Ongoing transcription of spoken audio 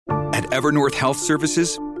At Evernorth Health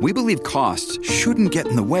Services, we believe costs shouldn't get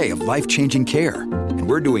in the way of life-changing care, and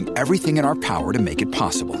we're doing everything in our power to make it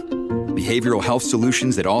possible. Behavioral health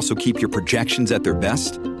solutions that also keep your projections at their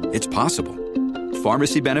best? It's possible.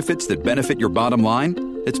 Pharmacy benefits that benefit your bottom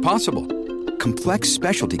line? It's possible. Complex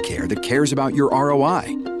specialty care that cares about your ROI?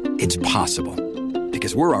 It's possible.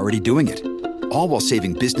 Because we're already doing it. All while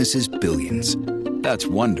saving businesses billions. That's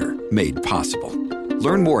Wonder made possible.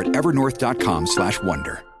 Learn more at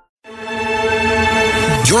evernorth.com/wonder.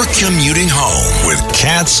 You're commuting home with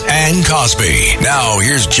Katz and Cosby. Now,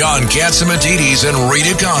 here's John Catsimatidis and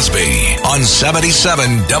Rita Cosby on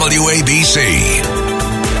 77 WABC.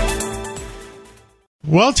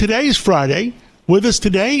 Well, today is Friday. With us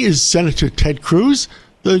today is Senator Ted Cruz,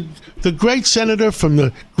 the great senator from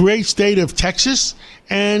the great state of Texas.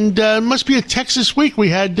 And it must be a Texas week. We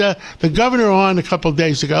had the governor on a couple of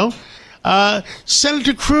days ago.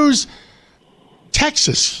 Senator Cruz,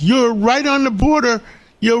 Texas, you're right on the border.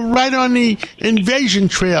 You're right on the invasion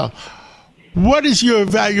trail. What is your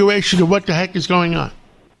evaluation of what the heck is going on?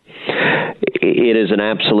 It is an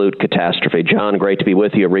absolute catastrophe. John, great to be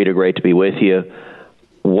with you. Rita, great to be with you.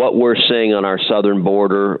 What we're seeing on our southern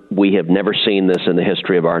border, we have never seen this in the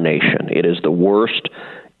history of our nation. It is the worst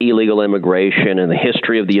illegal immigration in the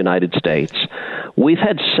history of the United States. We've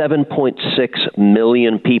had 7.6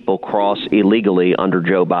 million people cross illegally under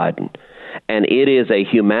Joe Biden. And it is a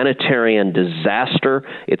humanitarian disaster.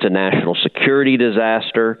 It's a national security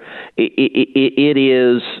disaster. It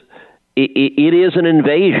is an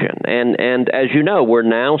invasion. And as you know, we're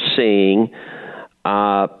now seeing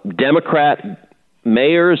Democrat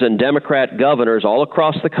mayors and Democrat governors all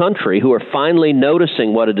across the country who are finally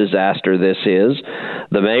noticing what a disaster this is.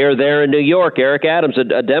 The mayor there in New York, Eric Adams,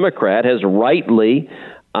 a Democrat, has rightly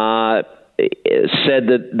said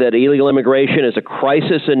that illegal immigration is a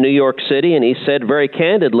crisis in New York City, and he said very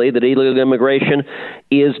candidly that illegal immigration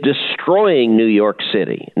is destroying New York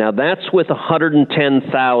City. Now, that's with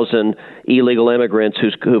 110,000 illegal immigrants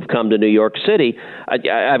who've come to New York City.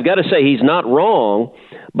 I've got to say he's not wrong,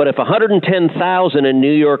 but if 110,000 in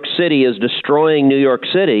New York City is destroying New York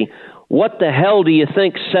City, what the hell do you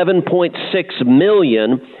think 7.6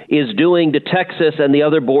 million is doing to Texas and the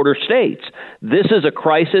other border states? This is a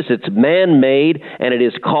crisis. It's man-made, and it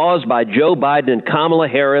is caused by Joe Biden and Kamala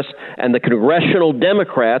Harris and the congressional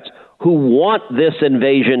Democrats who want this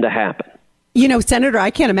invasion to happen. You know, Senator, I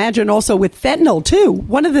can't imagine also with fentanyl, too.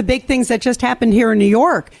 One of the big things that just happened here in New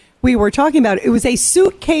York, we were talking about, it was a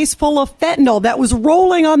suitcase full of fentanyl that was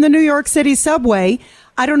rolling on the New York City subway.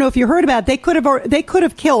 I don't know if you heard about it. They could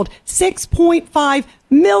have killed 6.5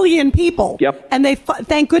 million people. Yep. And they,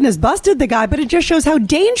 thank goodness, busted the guy. But it just shows how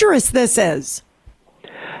dangerous this is.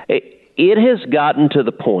 It has gotten to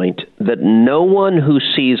the point that no one who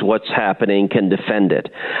sees what's happening can defend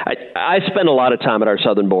it. I spend a lot of time at our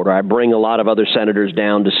southern border. I bring a lot of other senators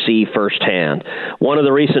down to see firsthand. One of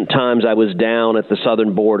the recent times I was down at the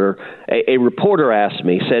southern border, a reporter asked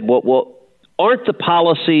me, said, well, aren't the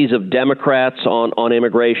policies of Democrats on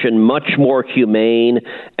immigration much more humane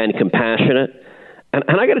and compassionate? And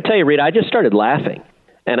I got to tell you, Rita, I just started laughing.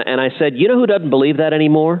 And I said, you know who doesn't believe that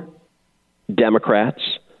anymore? Democrats.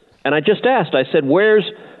 And I just asked, I said, where's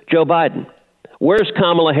Joe Biden? Where's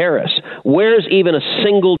Kamala Harris? Where's even a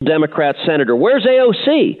single Democrat senator? Where's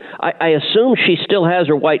AOC? I assume she still has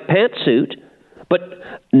her white pantsuit, but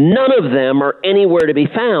none of them are anywhere to be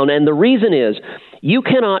found. And the reason is, you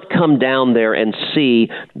cannot come down there and see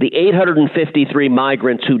the 853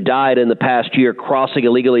 migrants who died in the past year crossing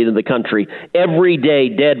illegally into the country, every day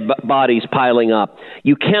dead bodies piling up.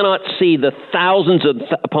 You cannot see the thousands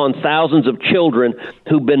upon thousands of children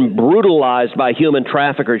who've been brutalized by human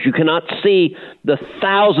traffickers. You cannot see the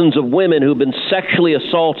thousands of women who've been sexually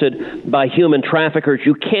assaulted by human traffickers.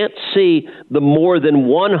 You can't see the more than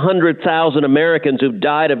 100,000 Americans who've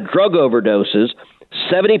died of drug overdoses,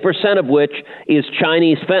 70% of which is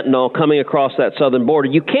Chinese fentanyl coming across that southern border.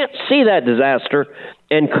 You can't see that disaster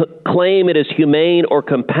and claim it is humane or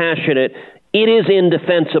compassionate. It is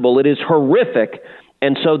indefensible. It is horrific.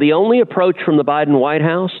 And so the only approach from the Biden White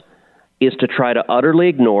House is to try to utterly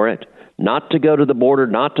ignore it, not to go to the border,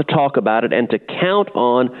 not to talk about it, and to count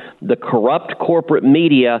on the corrupt corporate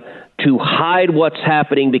media to hide what's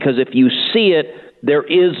happening, because if you see it, there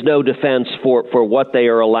is no defense for what they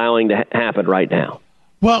are allowing to happen right now.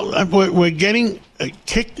 Well, we're getting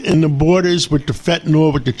kicked in the borders with the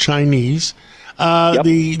fentanyl, with the Chinese. Yep.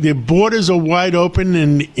 The borders are wide open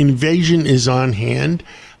and invasion is on hand.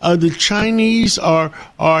 The Chinese are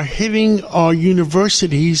hitting our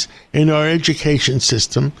universities and our education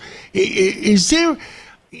system. Is there,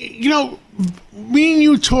 me and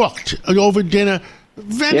you talked over dinner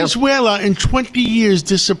Venezuela in 20 years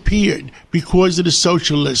disappeared because of the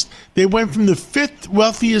socialists. They went from the fifth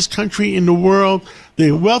wealthiest country in the world,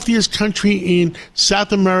 the wealthiest country in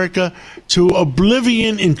South America, to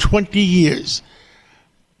oblivion in 20 years.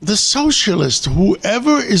 The socialists,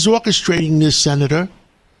 whoever is orchestrating this, Senator,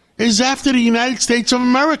 is after the United States of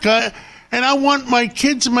America, and I want my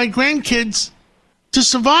kids and my grandkids to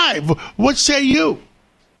survive. What say you?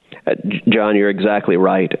 John, you're exactly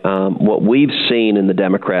right. What we've seen in the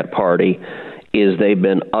Democrat Party is they've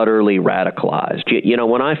been utterly radicalized. You know,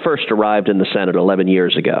 when I first arrived in the Senate 11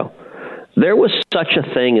 years ago, there was such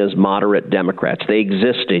a thing as moderate Democrats. They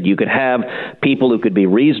existed. You could have people who could be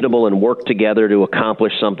reasonable and work together to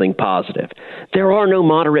accomplish something positive. There are no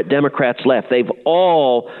moderate Democrats left. They've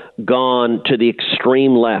all gone to the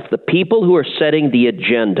extreme left. The people who are setting the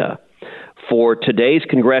agenda for today's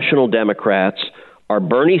congressional Democrats are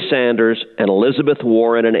Bernie Sanders and Elizabeth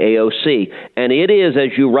Warren and AOC. And it is,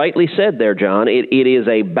 as you rightly said there, John, it is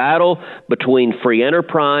a battle between free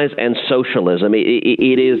enterprise and socialism.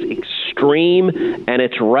 It is extreme and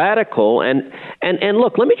it's radical. And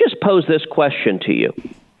look, let me just pose this question to you.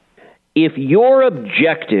 If your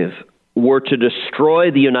objective were to destroy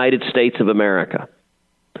the United States of America,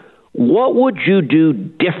 what would you do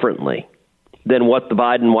differently than what the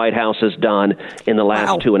Biden White House has done in the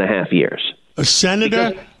last 2.5 years?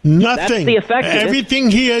 Senator, nothing.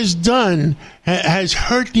 Everything he has done has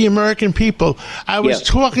hurt the American people. I was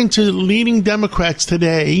talking to leading Democrats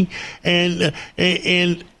today,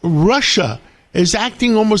 and Russia is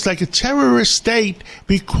acting almost like a terrorist state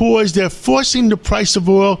because they're forcing the price of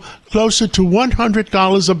oil closer to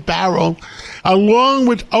 $100 a barrel, along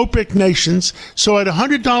with OPEC nations. So at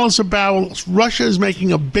 $100 a barrel, Russia is making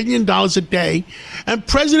 $1 billion a day, and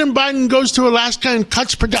President Biden goes to Alaska and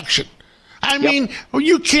cuts production. I mean,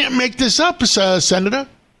 you can't make this up, Senator.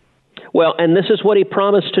 Well, and this is what he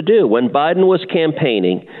promised to do. When Biden was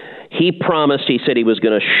campaigning, he said he was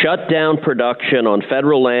going to shut down production on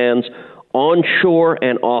federal lands, onshore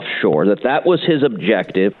and offshore, that was his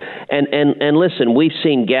objective. And listen, we've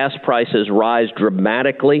seen gas prices rise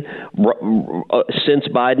dramatically since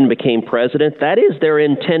Biden became president. That is their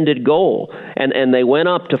intended goal. And they went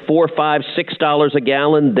up to $4, $5, $6 a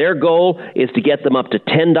gallon. Their goal is to get them up to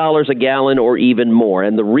 $10 a gallon or even more.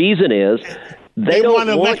 And the reason is they don't want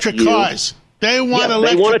electric cars. They want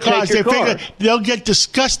electric cars. They figure they'll get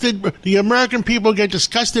disgusted. The American people get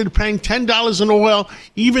disgusted paying $10 in oil,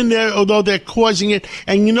 although they're causing it.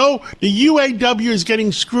 And you know, the UAW is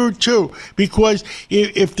getting screwed too, because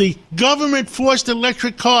if the government forced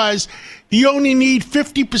electric cars, you only need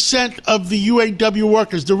 50% of the UAW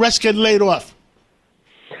workers. The rest get laid off.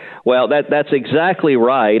 Well, that's exactly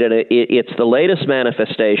right, and it's the latest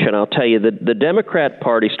manifestation. I'll tell you, the Democrat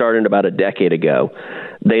Party started about a decade ago.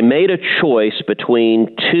 They made a choice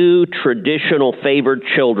between two traditional favored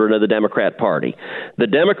children of the Democrat Party. The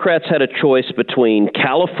Democrats had a choice between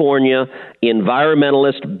California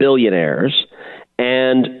environmentalist billionaires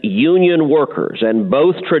and union workers, and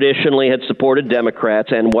both traditionally had supported Democrats.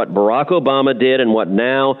 And what Barack Obama did and what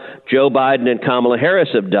now Joe Biden and Kamala Harris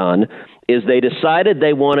have done is they decided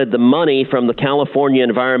they wanted the money from the California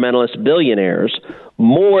environmentalist billionaires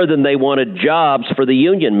more than they wanted jobs for the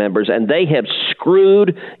union members, and they have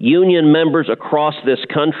screwed union members across this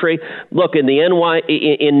country. Look, in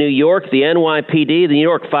New York, the NYPD, the New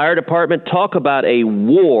York Fire Department, talk about a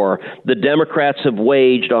war the Democrats have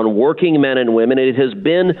waged on working men and women. It has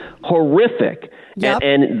been horrific. Yep.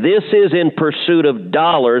 And this is in pursuit of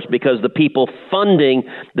dollars, because the people funding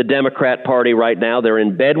the Democrat Party right now, they're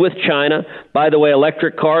in bed with China. By the way,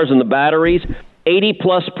 electric cars and the batteries,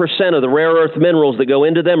 80+% of the rare earth minerals that go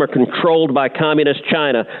into them are controlled by communist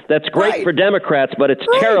China. That's great for Democrats, but it's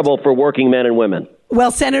terrible for working men and women. Well,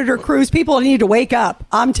 Senator Cruz, people need to wake up.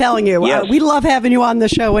 I'm telling you. Yes. We love having you on the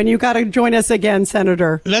show, and you got to join us again,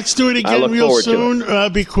 Senator. Let's do it again real soon,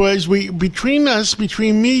 because between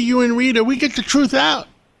me, you, and Rita, we get the truth out.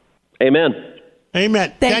 Amen.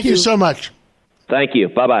 Amen. Thank you so much. Thank you.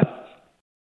 Bye-bye.